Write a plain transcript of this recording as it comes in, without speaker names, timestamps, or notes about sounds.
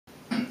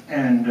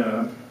And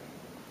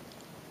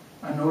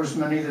I noticed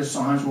many of the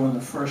signs were on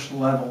the first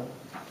level.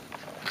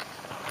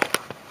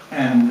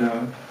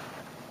 And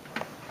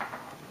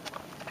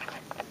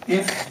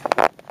if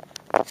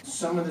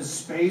some of the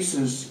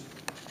spaces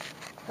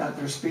that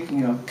they're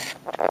speaking of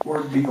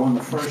were to be on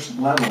the first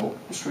level,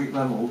 street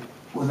level,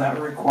 would that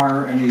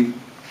require anything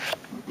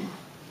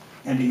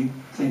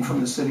from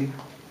the city?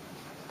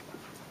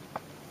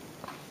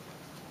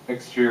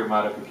 Exterior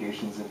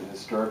modifications in the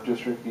historic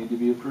district need to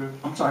be approved?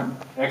 I'm sorry?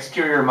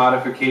 Exterior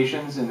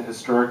modifications in the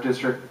historic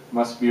district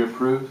must be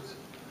approved?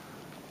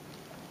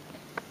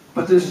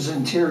 But this is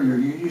interior,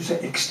 you say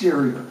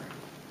exterior.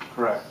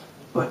 Correct.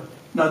 But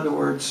in other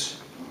words,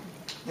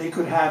 they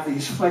could have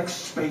these flex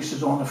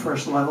spaces on the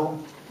first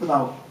level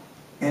without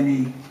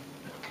any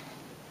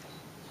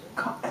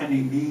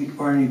need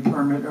or any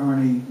permit or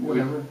any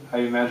whatever? I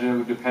imagine it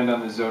would depend on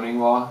the zoning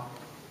law.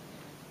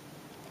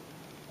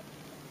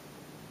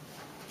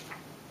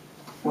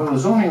 Well, the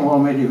zoning law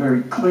made it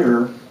very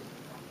clear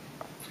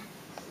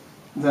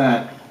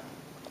that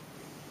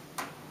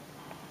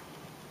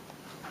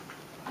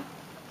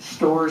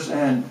stores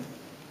and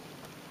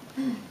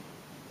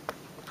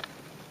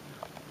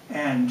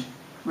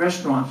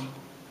restaurants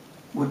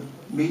would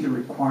meet the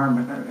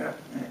requirement.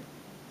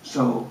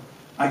 So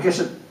I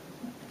guess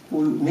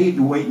we need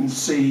to wait and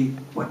see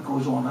what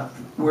goes on,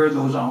 where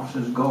those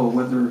offices go,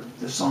 whether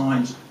the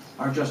signs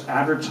are just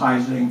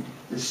advertising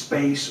the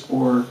space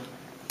or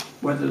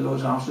whether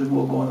those offices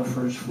will go on the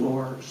first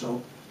floor.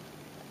 So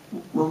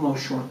we'll know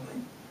shortly.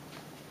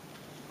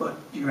 But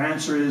your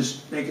answer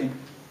is the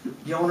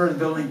owner of the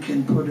building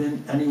can put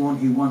in anyone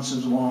he wants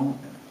as long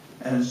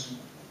as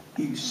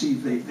he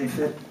sees they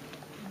fit?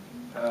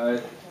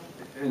 It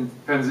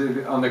depends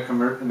on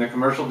in the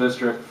commercial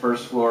district,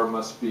 first floor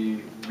must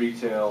be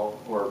retail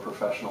or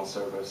professional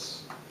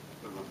service,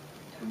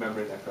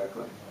 remembering that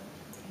correctly.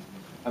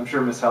 I'm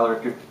sure Ms. Heller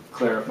could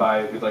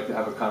clarify if you'd like to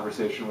have a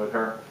conversation with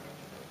her.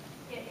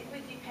 Yeah, it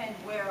would depend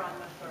where on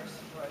the first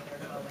floor they're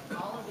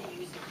going. All of the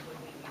uses would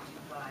be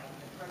reviewed by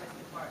the permit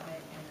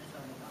department and the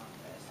zoning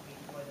office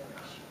before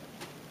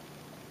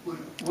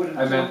they're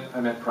issued.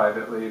 I meant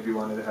privately if you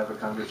wanted to have a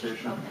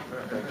conversation.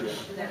 Okay. Thank you.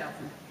 That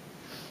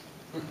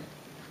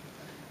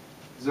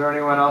Is there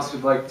anyone else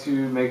who'd like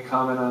to make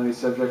comment on any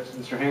subject?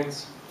 Mr.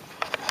 Haynes?